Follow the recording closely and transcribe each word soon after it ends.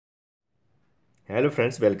Hello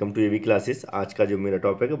friends, welcome to AV classes. आज का जो मेरा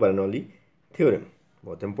टॉपिक है बर्नौली थ्योरम।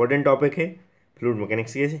 बहुत इंपॉर्टेंट टॉपिक है फ्लूइड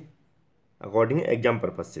मैकेनिक्स के अकॉर्डिंग एग्जाम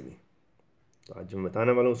पर्पज से भी। तो आज जो मैं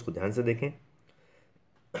बताने वाला हूँ उसको ध्यान से देखें,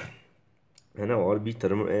 है ना। और भी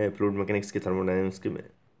फ्लूइड मैकेनिक्स के थर्मोडायनेमिक्स के मैं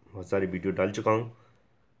बहुत सारी वीडियो डाल चुका हूँ,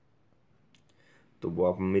 तो वो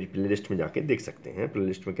आप मेरी प्लेलिस्ट में जाके देख सकते हैं।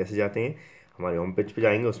 प्लेलिस्ट में कैसे जाते हैं, हमारे होम पेज पे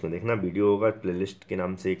जाएंगे, उसमें देखना वीडियो होगा प्लेलिस्ट के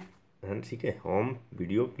नाम से एक, है ना। ठीक है, होम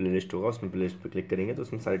वीडियो प्लेलिस्ट होगा, उसमें प्लेलिस्ट पे क्लिक करेंगे तो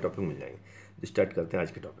उसमें सारे टॉपिक मिल जाएंगे। तो स्टार्ट करते हैं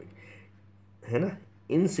आज के टॉपिक, है ना।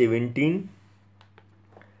 इन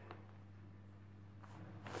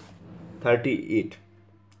 1738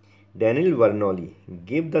 Daniel Bernoulli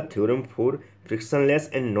gave the theorem for frictionless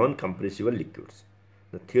and non-compressible liquids.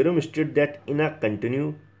 The theorem states that in a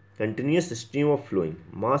continuous stream of flowing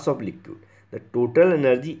mass of liquid, the total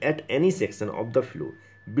energy at any section of the flow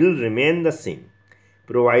will remain the same,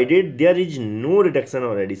 provided there is no reduction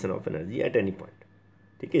or addition of energy at any point.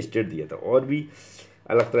 ठीक है, state दिया था। और भी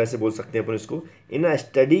अलग तरह से बोल सकते हैं अपन इसको, इन अ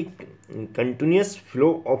study continuous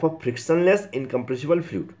flow of a frictionless incompressible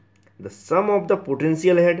fluid, the some of the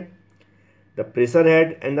potential head, the pressure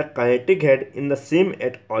head and the kinetic head in the same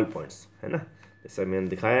at all points, है ना। जैसा मैंने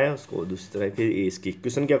दिखाया है उसको दूसरी तरह के इसकी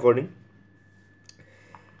इक्वेशन के अकॉर्डिंग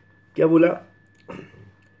क्या बोला,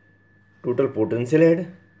 total potential head,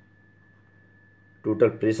 total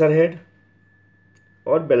pressure head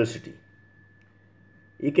और वेलोसिटी,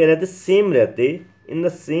 ये क्या रहते, सेम रहते in the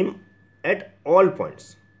same at all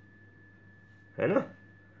points, है ना।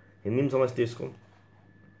 हिंदी में समझते इसको।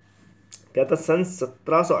 क्या था, सन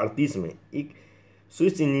 1738 में एक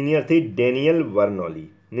स्विस इंजीनियर थे डेनियल बर्नौली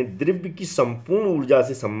ने द्रव्य की संपूर्ण ऊर्जा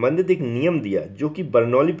से संबंधित एक नियम दिया जो कि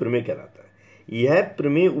बर्नौली प्रमेय कहलाता है। यह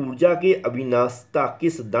प्रमेय ऊर्जा के अविनाशता के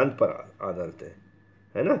सिद्धांत पर आधारित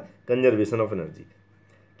है ना, कंजर्वेशन ऑफ एनर्जी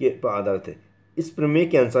के पर आधारित है। इस प्रमेय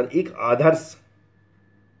के अनुसार एक आदर्श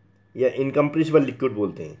या इनकम्प्रेसिबल लिक्विड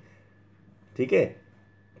बोलते हैं, ठीक है,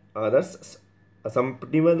 आदर्श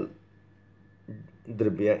असंपटिबल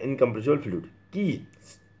द्रव्य या इनकम्प्रेसिबल फ्लूइड की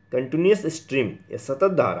कंटिन्यूस स्ट्रीम या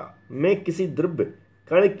सतत धारा में किसी द्रव्य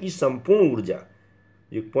कण की संपूर्ण ऊर्जा,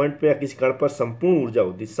 एक पॉइंट पे या किसी कण पर संपूर्ण ऊर्जा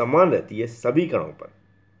होती समान रहती है सभी कणों पर,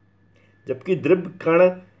 जबकि द्रव्य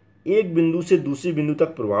कण एक बिंदु से दूसरे बिंदु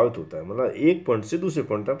तक प्रभावित होता है, मतलब एक पॉइंट से दूसरे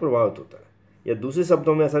पॉइंट तक प्रभावित होता है। या दूसरे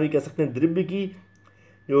शब्दों में ऐसा भी कह सकते हैं, द्रव्य की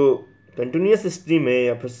जो कंटिन्यूस स्ट्रीम है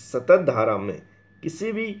या फिर सतत धारा में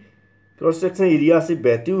किसी भी क्रॉस सेक्शन एरिया से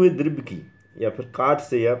बहते हुए द्रव्य की, या फिर काट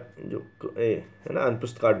से, या जो है ना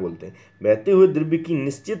अनुप्रस्थ काट बोलते हैं, बहते हुए द्रव्य की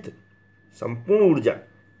निश्चित संपूर्ण ऊर्जा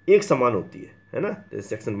एक समान होती है ना। जैसे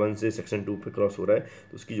सेक्शन 1 से सेक्शन 2 पे क्रॉस हो रहा है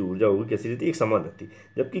तो उसकी जो ऊर्जा होगी कैसी रहती है, एक समान रहती है।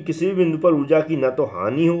 जबकि किसी भी बिंदु पर ऊर्जा की ना तो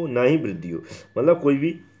हानि हो ना ही वृद्धि हो, मतलब कोई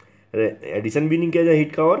भी एडिशन भी नहीं किया जाए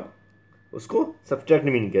हीट का और उसको सब्सट्रैक्ट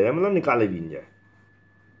भी नहीं किया जाए, मतलब निकाले भी नहीं जाए,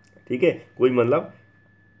 ठीक है, कोई मतलब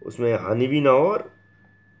उसमें हानि भी ना हो और,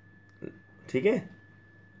 ठीक है,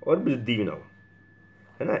 और वृद्धि भी ना हो,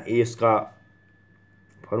 है ना। ये इसका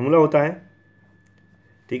फॉर्मूला होता है,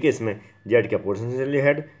 ठीक है। इसमें जेड क्या potential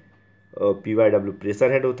head, P Y W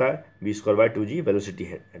pressure head होता है, B square by 2g velocity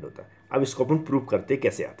head होता है। अब इसको अपन प्रूव करते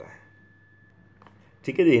कैसे आता है,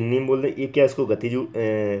 ठीक है। हिंदी में बोल रहे ये क्या, इसको गति,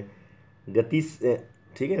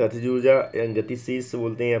 ठीक है, गतिज ऊर्जा गति शीर्ष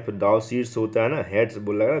बोलते हैं, या फिर दाव शीर्ष होता है ना, हेड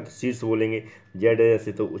बोल रहा है तो शीर्ष बोलेंगे, जेड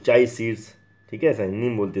ऐसे तो ऊंचाई शीर्ष, ठीक है, ऐसा हिंदी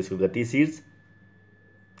में बोलते हैं इसको, गति शीर्ष,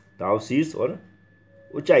 दाव शीर्ष और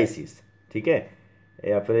ऊंचाई शीर्ष, ठीक है।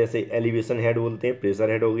 या फिर ऐसे एलिवेशन हेड बोलते हैं, प्रेशर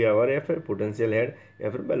हेड हो गया, और या फिर पोटेंशियल हेड या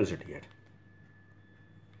फिर वेलोसिटी हेड,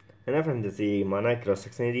 है ना फ्रेंड। जैसे ये माना क्रॉस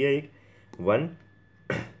सेक्शन एरिया एक 1,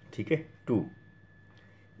 ठीक है, 2,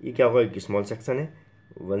 ये क्या होगा, एक स्मॉल सेक्शन है,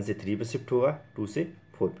 1 से 3 पे शिफ्ट होगा, 2 से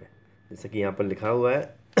 4 पे, जैसा कि यहाँ पर लिखा हुआ है।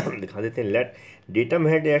 दिखा देते हैं, late datum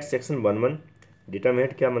head at section 1 datum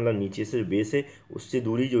head क्या मतलब नीचे से जो बेस है उससे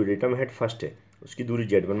दूरी, जो डेटम हेड फर्स्ट है उसकी दूरी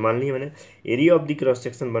Z1 मान ली है मैंने। Area of the cross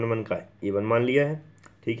section 1 का A1 मान लिया है,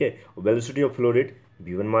 ठीक है, और velocity of flow rate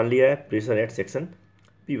V1 मान लिया है, प्रेशर एट सेक्शन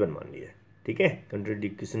P1 मान लिया है, ठीक है।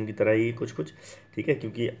 कंट्राडिक्शन की तरह ये कुछ कुछ, ठीक है,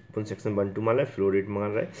 क्योंकि अपन सेक्शन 1 2 मान रहा है, फ्लो रेट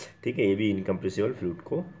मान रहा है, ठीक है, ये भी इनकम्प्रेसिबल फ्लूइड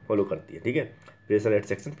को फॉलो करती है, ठीक है। प्रेशर एट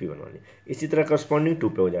सेक्शन P1 मान लिया। इसी तरह करस्पॉन्डिंग 2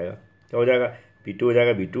 पे हो जाएगा, क्या हो जाएगा, P2 हो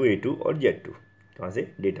जाएगा, B2 A2 और Z2, कहाँ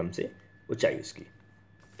से, डेटम से ऊंचाई उसकी,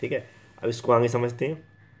 ठीक है। अब इसको आगे समझते हैं,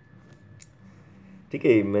 ठीक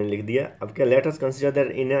है, मैंने लिख दिया। अब क्या, let us consider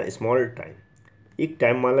that in a small time, एक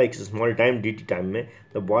टाइम मान ला, एक स्मॉल टाइम dt टाइम में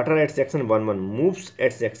the water at section 1 moves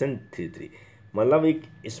eight section 3 मतलब एक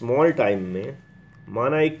स्मॉल टाइम में,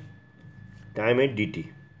 माना एक टाइम है dt,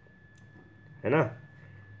 है ना,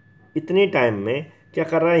 इतने टाइम में क्या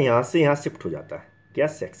कर रहा है, यहाँ से यहाँ शिफ्ट हो जाता है, क्या,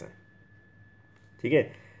 सेक्शन, ठीक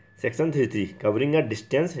है, section 3 covering a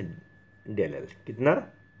distance del L, कितना,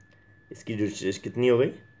 इसकी जो कितनी हो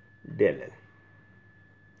गई, डेल एल,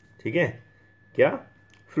 ठीक है, क्या,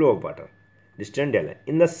 flow of water distance del L.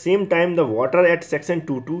 In the same time the water at section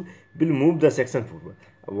 2 will move the section 4।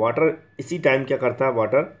 Water इसी टाइम क्या करता है,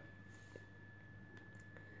 वाटर,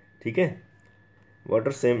 ठीक है,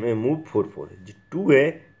 वाटर सेम मूव 4 जो 2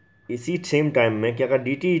 है, इसी सेम टाइम में क्या कर,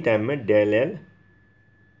 डी टी टाइम में डेल एल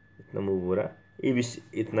इतना मूव हो रहा है, ये भी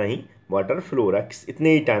इतना ही वाटर फ्लो हो रहा है,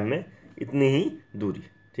 इतने ही टाइम में, इतनी ही दूरी,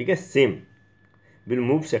 ठीक है, सेम विल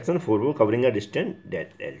मूव सेक्शन 4 वो covering a distance del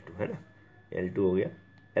L two, है ना, L2 हो गया,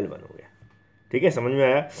 L1 हो गया, ठीक है, समझ में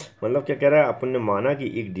आया। मतलब क्या कह रहा है, अपन ने माना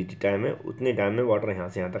कि एक डी टी टाइम है, उतने टाइम में वाटर यहाँ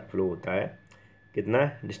से यहाँ तक फ्लो होता है,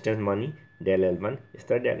 कितना डिस्टेंस मानी, डेल L1, इस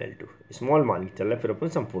तरह डेल L2, स्मॉल मान के चल रहा है, फिर अपन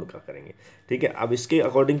संपूर्ण का करेंगे, ठीक है। अब इसके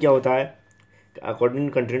अकॉर्डिंग क्या होता है, according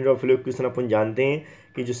continuity of flow equation अपन जानते हैं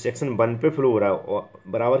कि जो सेक्शन 1 पे फ्लो हो रहा है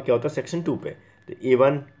बराबर क्या होता है सेक्शन 2 पे, तो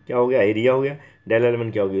A1 क्या हो गया, एरिया हो गया, डेल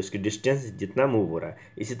L1 क्या हो गया, उसकी डिस्टेंस जितना मूव हो रहा है,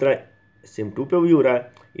 इसी तरह सेम 2 पे भी हो रहा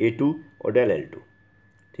है A2 और डेल L2,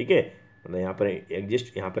 ठीक है, मतलब यहाँ पर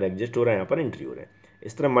एग्जिस्ट हो रहा है, यहाँ पर एंट्री हो रहा है,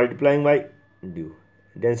 इस तरह multiplying by due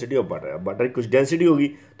density of water. अब वाटर की कुछ डेंसिटी होगी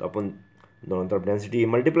तो अपन दोनों तरफ डेंसिटी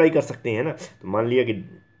मल्टीप्लाई कर सकते हैं, है ना, तो मान लिया कि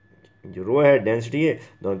जो रो है डेंसिटी है,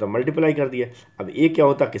 दोनों तरफ मल्टीप्लाई कर दिया। अब ए क्या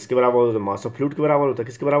होता, किसके बराबर होता, मास ऑफ फ्लूइड के बराबर होता,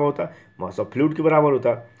 किसके बराबर होता, मास ऑफ फ्लूइड के बराबर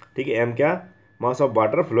होता, ठीक है, एम क्या, mass of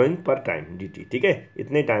water flowing per time D T, ठीक है,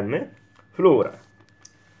 इतने टाइम में फ्लो हो रहा है,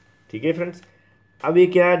 ठीक है फ्रेंड्स। अब ये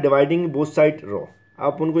क्या है, डिवाइडिंग बोथ साइड रो,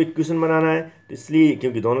 आप उनको इक्वेशन बनाना है, तो इसलिए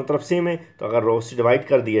क्योंकि दोनों तरफ सेम है, तो अगर रो से डिवाइड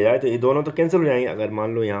कर दिया जाए तो ये दोनों तो कैंसिल हो जाएंगे। अगर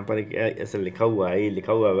मान लो यहाँ पर ऐसा लिखा हुआ है, ये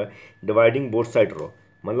लिखा हुआ है डिवाइडिंग बोथ साइड रो,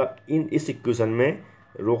 मतलब इस इक्वेशन में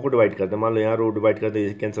रो को डिवाइड करते हैं, मान लो यहाँ रो डिवाइड करते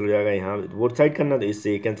हैं, कैंसिल हो जाएगा, यहाँ बोथ साइड करना तो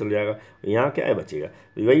इससे ये कैंसिल हो जाएगा, तो यहाँ क्या है बचेगा,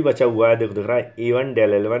 तो वही बचा हुआ है, देखो दिख रहा है A1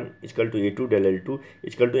 del L1 equal to A2 del L2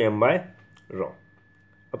 equal to M bye रो।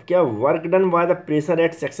 अब क्या, work done by the pressure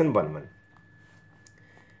at section 1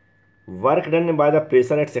 work done by the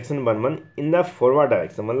pressure at section 1 in the forward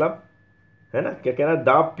direction, मतलब है ना, क्या कह रहा है,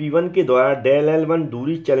 दाब P1 के द्वारा डेल L1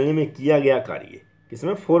 दूरी चलने में किया गया कार्य,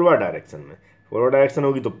 किसमें, फॉरवर्ड डायरेक्शन में। फॉरवर्ड डायरेक्शन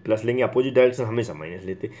होगी तो प्लस लेंगे, अपोजिट डायरेक्शन हमेशा माइनस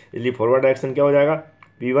लेते, इसलिए फॉरवर्ड डायरेक्शन क्या हो जाएगा,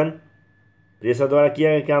 P1 प्रेशर द्वारा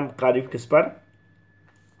किया गया क्या कार्य, किस पर,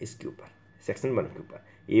 इसके ऊपर, सेक्शन 1 के ऊपर,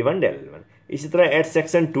 A1 डेल L1। इसी तरह eight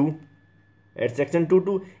section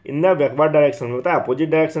 2 in the backward direction में होता है, अपोजिट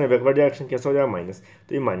डायरेक्शन है, बैकवर्ड डायरेक्शन कैसा हो जाएगा, माइनस,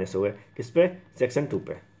 तो ये माइनस हो गया, किस पे, सेक्शन 2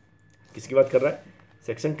 पे, किसकी बात कर रहा है,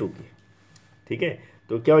 सेक्शन 2 की, ठीक है,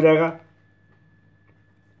 तो क्या हो जाएगा,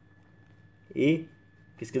 ए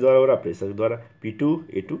किसके द्वारा हो रहा, प्रेशर के द्वारा, P2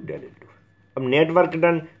 A2 डेल L2। अब नेटवर्क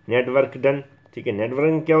डन, ठीक है,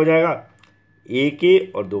 नेटवर्क क्या हो जाएगा, ए के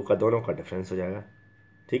और 2 का दोनों का डिफरेंस हो जाएगा,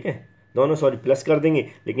 ठीक है, दोनों सॉरी प्लस कर देंगे,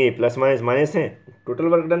 लेकिन ये प्लस माइनस माइनस है, टोटल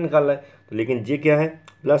वर्क डन निकाल रहा है, तो लेकिन जे क्या है,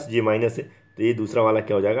 प्लस जे माइनस है, तो ये दूसरा वाला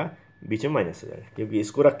क्या हो जाएगा, बीच में माइनस हो जाएगा, क्योंकि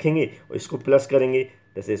इसको रखेंगे और इसको प्लस करेंगे,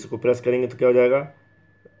 जैसे इसको प्लस करेंगे तो क्या हो जाएगा,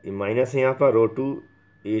 ये माइनस है यहाँ पर रो2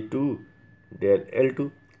 A2 डेल L2,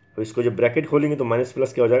 और इसको जब ब्रैकेट खोलेंगे तो माइनस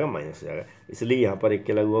प्लस क्या हो जाएगा, माइनस हो जाएगा, इसलिए यहाँ पर एक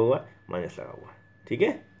क्या लगा हुआ, माइनस लगा हुआ, ठीक है,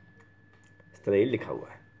 इस तरह ये लिखा हुआ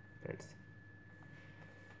है फ्रेंड्स,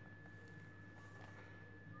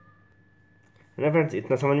 है ना फ्रेंड्स,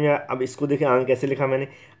 इतना समझ में आया। अब इसको देखें आगे कैसे लिखा मैंने,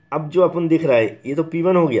 अब जो अपन दिख रहा है ये तो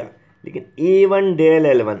P1 हो गया, लेकिन A1 डेल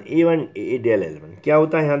L1 क्या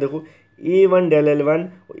होता है, यहाँ देखो A1 डेल L1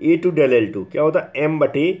 और A2 डेल L2 क्या होता है, M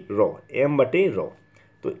बटे रो,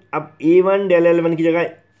 तो अब A1 डेल L1 की जगह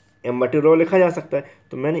M बटे रो लिखा जा सकता है,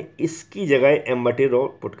 तो मैंने इसकी जगह M बटे रो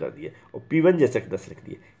पुट कर दिया और P1 जैसे 10 लिख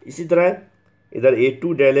दिया। इसी तरह इधर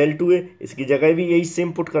A2 डेल L2 है, इसकी जगह भी यही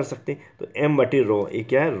सेम पुट कर सकते हैं, तो M बटे रो, ये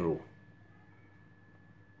क्या है, रो,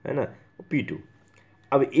 है ना, P2।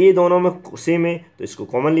 अब ए दोनों में सेम है तो इसको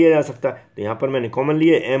कॉमन लिया जा सकता है, तो यहाँ पर मैंने कॉमन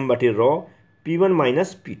लिया M बटे रो P1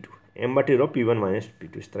 माइनस P2, M बटे रो P1 माइनस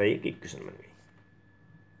P2, इस तरह एक इक्वेशन बन गई,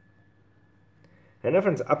 है ना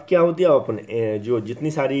फ्रेंड्स। अब क्या होती है, अपन जो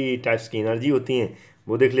जितनी सारी टाइप्स की एनर्जी होती हैं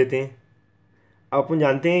वो देख लेते हैं। अब अपन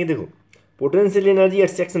जानते हैं कि देखो पोटेंशियल एनर्जी एट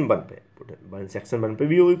सेक्शन 1 पे, सेक्शन 1 पे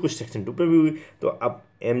भी होगी, कुछ सेक्शन 2 पे भी होगी, तो अब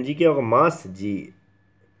mg क्या होगा, मास, g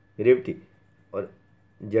ग्रेविटी, और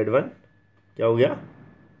Z1 क्या हो गया,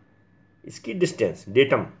 इसकी डिस्टेंस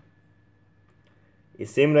डेटम, ये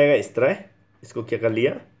सेम रहेगा, इस तरह इसको क्या कर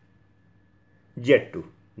लिया, Z2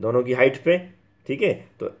 दोनों की हाइट पे, ठीक है,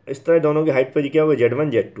 तो इस तरह दोनों की हाइट पे क्या होगा,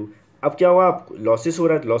 Z1 Z2। अब क्या हुआ, लॉसेस हो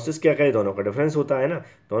रहा है, लॉसेस क्या करे, दोनों का डिफरेंस होता है ना,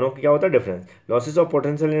 दोनों का क्या होता है, difference, losses of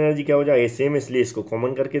potential energy क्या हो जाए, ये सेम, इसलिए इसको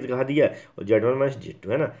कॉमन करके दिखा दिया, और Z1 माइनस Z2,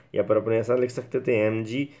 है ना, यहाँ पर अपने ऐसा लिख सकते थे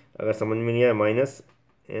mg, अगर समझ में नहीं आया, माइनस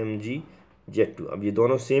mg Z2। अब ये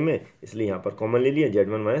दोनों सेम है इसलिए यहाँ पर कॉमन ले लिया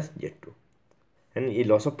Z1 माइनस Z2, है ना। ये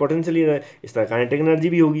लॉस ऑफ पोटेंशियल ही है, इस तरह काइनेटिक एनर्जी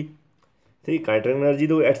भी होगी। ठीक, काइनेटिक एनर्जी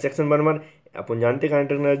तो एट सेक्शन 1 अपन जानते हैं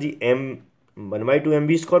काइनेटिक एनर्जी m1/2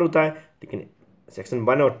 mv² होता है, लेकिन सेक्शन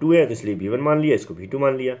 1 और 2 है तो इसलिए V1 मान लिया, इसको V2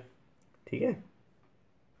 मान लिया। ठीक है,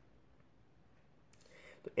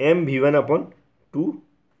 तो mv1/2,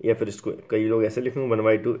 या फिर इसको कई लोग ऐसे लिखेंगे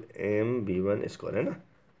 1/2 mv1², है ना,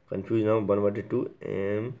 कंफ्यूज ना हो, 1/2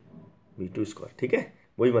 mv2²। ठीक है,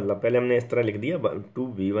 वही मतलब पहले हमने इस तरह लिख दिया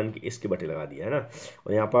 2v1 की इसके बटे लगा दिया, है ना।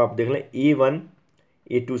 और यहाँ पर आप देख लें a1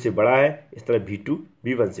 a2 से बड़ा है, इस तरह v2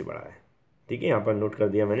 v1 से बड़ा है। ठीक है, यहाँ पर नोट कर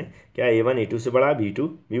दिया मैंने, क्या a1 a2 से बड़ा है, v2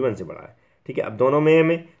 v1 से बड़ा है। ठीक है, अब दोनों में m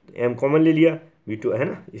है तो m कॉमन ले लिया, v2 है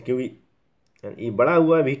ना, क्योंकि ये बड़ा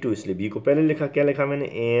हुआ है v2 इसलिए v को पहले लिखा, क्या लिखा मैंने,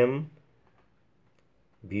 m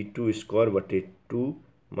v2²/2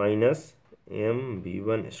 minus m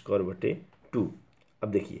v1²/2।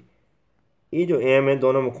 अब देखिए ये जो m है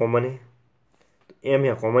दोनों में कॉमन है तो m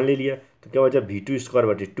यहाँ कॉमन ले लिया तो क्या बचा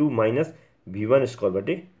v2²/2 माइनस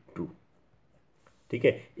v1²/2। ठीक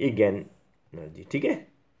है, ये गेन एनर्जी। ठीक है,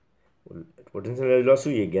 पोटेंशियल एनर्जी लॉस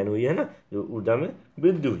हुई, ये गेन हुई, है ना, जो ऊर्जा में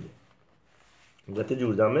वृद्धि हुई है, गतिज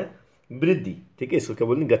ऊर्जा में वृद्धि। ठीक है, इसको क्या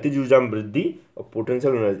बोलते हैं, गतिज ऊर्जा में वृद्धि और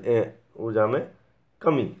पोटेंशियल ऊर्जा में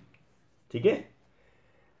कमी। ठीक है,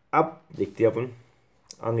 अब देखते हैं अपन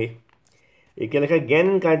आगे, ये क्या लिखा है,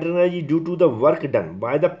 gain in kinetic energy due to the work done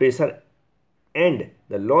by the pressure and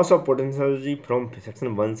the loss of potential energy from section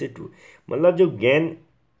 1 से 2। मतलब जो गेन,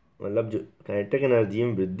 मतलब जो काइनेटिक एनर्जी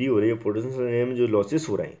में वृद्धि हो रही है, पोटेंशियल एनर्जी में जो लॉसेस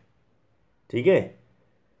हो रहे हैं, ठीक है,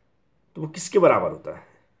 तो वो किसके बराबर होता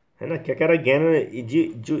है ना। क्या कह रहा है, गेन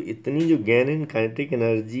जो इतनी जो गेन इन काइनेटिक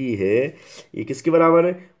एनर्जी है ये किसके बराबर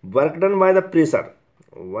है, work done by the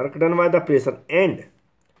pressure and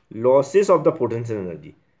losses of the potential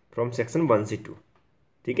energy from section 1 से 2।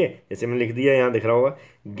 ठीक है, जैसे मैंने लिख दिया, यहाँ दिख रहा होगा,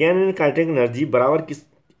 गेन इन काइनेटिक एनर्जी बराबर किस,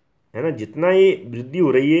 है ना, जितना ये वृद्धि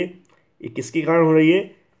हो रही है ये किसके कारण हो रही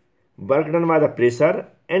है, work done by the pressure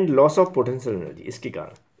and loss of potential energy, इसके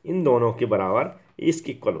कारण, इन दोनों के बराबर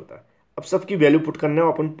इसके इक्वल होता है। अब सबकी वैल्यू पुट करना है,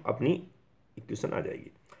 अपन अपनी इक्वेशन आ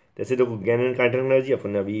जाएगी। जैसे देखो गेन इन काइनेटिक एनर्जी अपन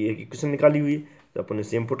ने अभी एक इक्वेशन निकाली हुई है तो अपन ने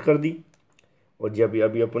सेम पुट कर दी, और जब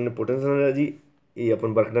अभी अपन ने पोटेंशियल एनर्जी ये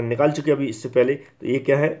अपन वर्क डन निकाल चुके अभी इससे पहले, तो ये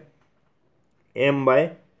क्या है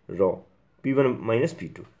m/ρ p1 माइनस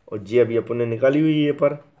p2, और जे अभी अपन ने निकाली हुई है ये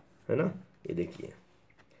पर, है ना, ये देखिए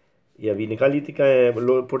ये अभी निकाली थी क्या है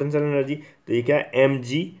पोटेंशियल एनर्जी, तो ये क्या है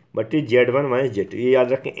mg/z1 माइनस z2। ये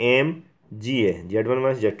याद रखें mg है, z1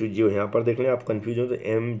 माइनस z2 जो यहाँ पर देख लें आप कंफ्यूज हो तो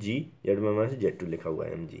mg/z1 माइनस z2 लिखा हुआ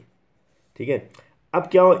है mg। ठीक है, अब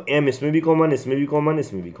क्या हो, m इसमें भी कॉमन, इसमें भी कॉमन,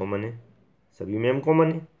 इसमें भी कॉमन है, सभी में m कॉमन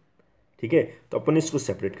है। ठीक है, तो अपन ने इसको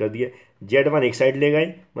सेपरेट कर दिया, Z1 एक साइड ले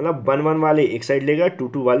गए, मतलब 1 वाले एक साइड ले गए,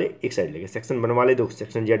 2 वाले एक साइड ले गए, सेक्शन 1 वाले दो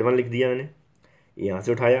सेक्शन Z1 लिख दिया मैंने, यहाँ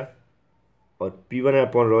से उठाया, और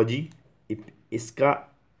P1/ρg इसका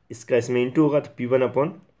इसमें इंटू होगा तो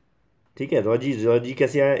P1/, ठीक है, ρg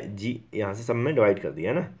कैसे आया, जी यहाँ से सब में डिवाइड कर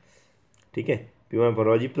दिया ना। ठीक है,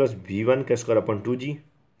 P1/ρg प्लस V1² 2g,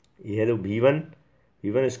 ये है तो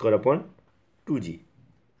V1/2g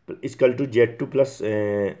equal to Z2 plus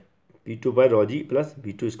P2/ρg plus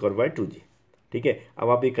V2² 2g। ठीक है, अब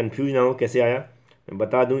आप ये कन्फ्यूज ना हो कैसे आया, मैं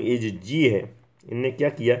बता दूं, ये जो g है इनने क्या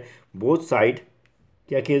किया, बोथ साइड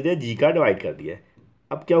क्या कर दिया, g का डिवाइड कर दिया।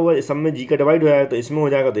 अब क्या हुआ, सब में g का डिवाइड हो जाएगा तो इसमें हो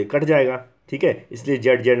जाएगा तो ये कट जाएगा। ठीक है, इसलिए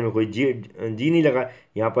z में कोई g नहीं लगा,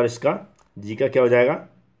 यहाँ पर इसका g का क्या हो जाएगा,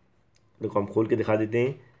 देखो हम खोल के दिखा देते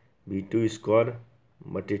हैं, V2²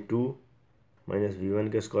 2 minus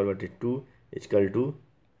V1² 2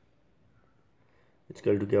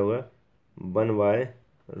 equal to क्या होगा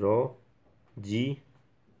 1/ρg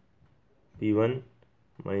P1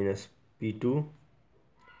 minus P2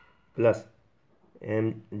 plus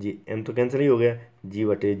m तो कैंसिल ही हो गया,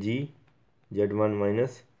 g/g Z1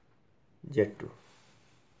 माइनस Z2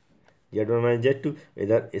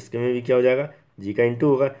 इधर इसके में भी क्या हो जाएगा, जी का इंटू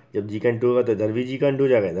होगा, जब जी का इंटू होगा तो इधर भी जी का इंटू हो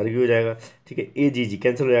जाएगा, इधर भी हो जाएगा। ठीक है, ए जी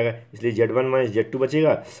कैंसिल हो जाएगा, इसलिए Z1 माइनस Z2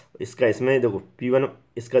 बचेगा। इसका इसमें देखो P1,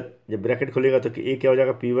 इसका जब ब्रैकेट खुलेगा तो ए क्या हो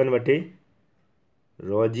जाएगा,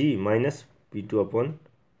 P1/ρg माइनस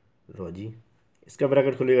P2/ρg, इसका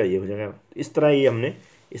ब्रैकेट खुलेगा ये हो जाएगा। इस तरह ये हमने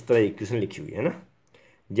इस तरह इक्वेशन लिखी हुई है ना,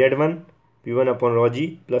 Z1 P1/ρg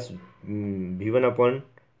plus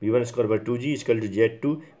V1² 2g equal to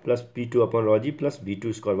Z2 plus P2/ρg plus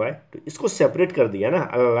V2², इसको सेपरेट कर दिया ना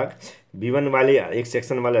अलग अलग, V1 वाले एक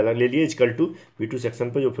सेक्शन वाले अलग ले लिए इक्वल टू V2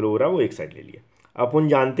 सेक्शन पे जो फ्लो हो रहा है वो एक साइड ले लिया। अपन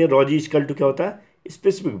जानते हैं ρg इक्वल टू क्या होता है,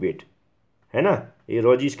 स्पेसिफिक वेट, है ना, ये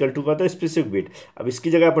ρg इक्वल टू का होता है स्पेसिफिक वेट। अब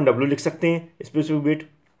इसकी जगह अपन W लिख सकते हैं स्पेसिफिक वेट,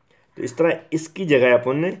 तो इस तरह इसकी जगह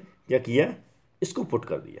अपन ने क्या किया, इसको पुट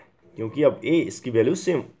कर दिया, क्योंकि अब ए इसकी वैल्यू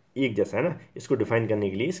सेम एक जैसा है ना, इसको डिफाइन करने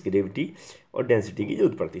के लिए इस ग्रेविटी और डेंसिटी की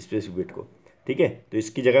जरूरत पड़ती है स्पेसिफिक वेट को। ठीक है, तो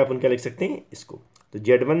इसकी जगह अपन क्या लिख सकते हैं इसको, तो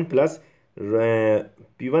Z1 plus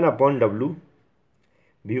P1 upon W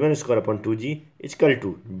V1 square upon 2G is equal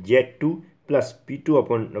to Z2 plus P2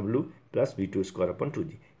 upon W plus V2 square upon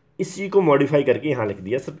 2G। इसी को मॉडिफाई करके यहाँ लिख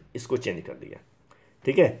दिया, सब इसको चेंज कर दिया।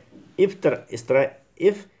 ठीक है, इस तरह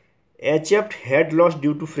if HF head loss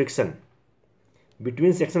due to friction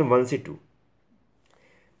between section 1 से 2,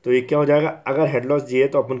 तो ये क्या हो जाएगा, अगर हेड लॉस जी है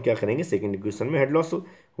तो अपन क्या करेंगे, सेकेंड इक्वेशन में हेड लॉस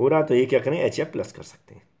हो रहा है तो ये क्या करेंगे HF प्लस कर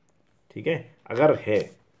सकते हैं। ठीक है, अगर है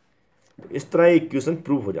तो इस तरह ये इक्वेशन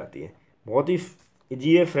प्रूव हो जाती है। बहुत ही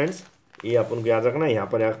ईजी है फ्रेंड्स, ये अपन को याद रखना है। यहाँ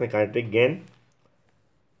पर रखना काइनेटिक गेन,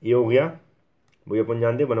 ये हो गया वही अपन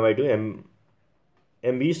जानते हैं 1/2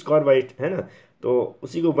 एम वी स्क्वायर बाई, है ना, तो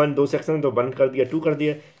उसी को दो सेक्शन तो 1 कर दिया 2 कर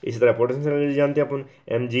दिया। इसी तरह पोटेंशियल एनर्जी जानते हैं अपन,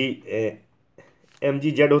 एम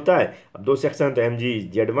जी जेड होता है, अब दो सेक्शन तो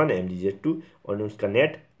mg/z1 mg/z2, और उसका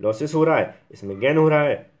नेट लॉसेस हो रहा है, इसमें गेन हो रहा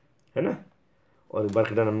है ना, और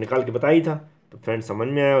वर्क डन हम निकाल के बताया ही था। तो फ्रेंड्स समझ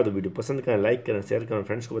में आया हो तो वीडियो पसंद करें, लाइक करें, शेयर करें,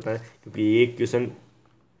 फ्रेंड्स को बताएं, क्योंकि ये क्वेश्चन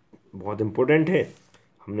बहुत इंपॉर्टेंट है।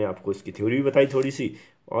 हमने आपको इसकी थ्योरी भी बताई थोड़ी सी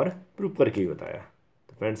और प्रूफ करके भी बताया।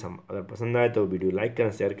 तो फ्रेंड्स हम अगर पसंद आए तो वीडियो लाइक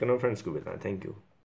करें, शेयर करें और फ्रेंड्स को बताएं। Thank you.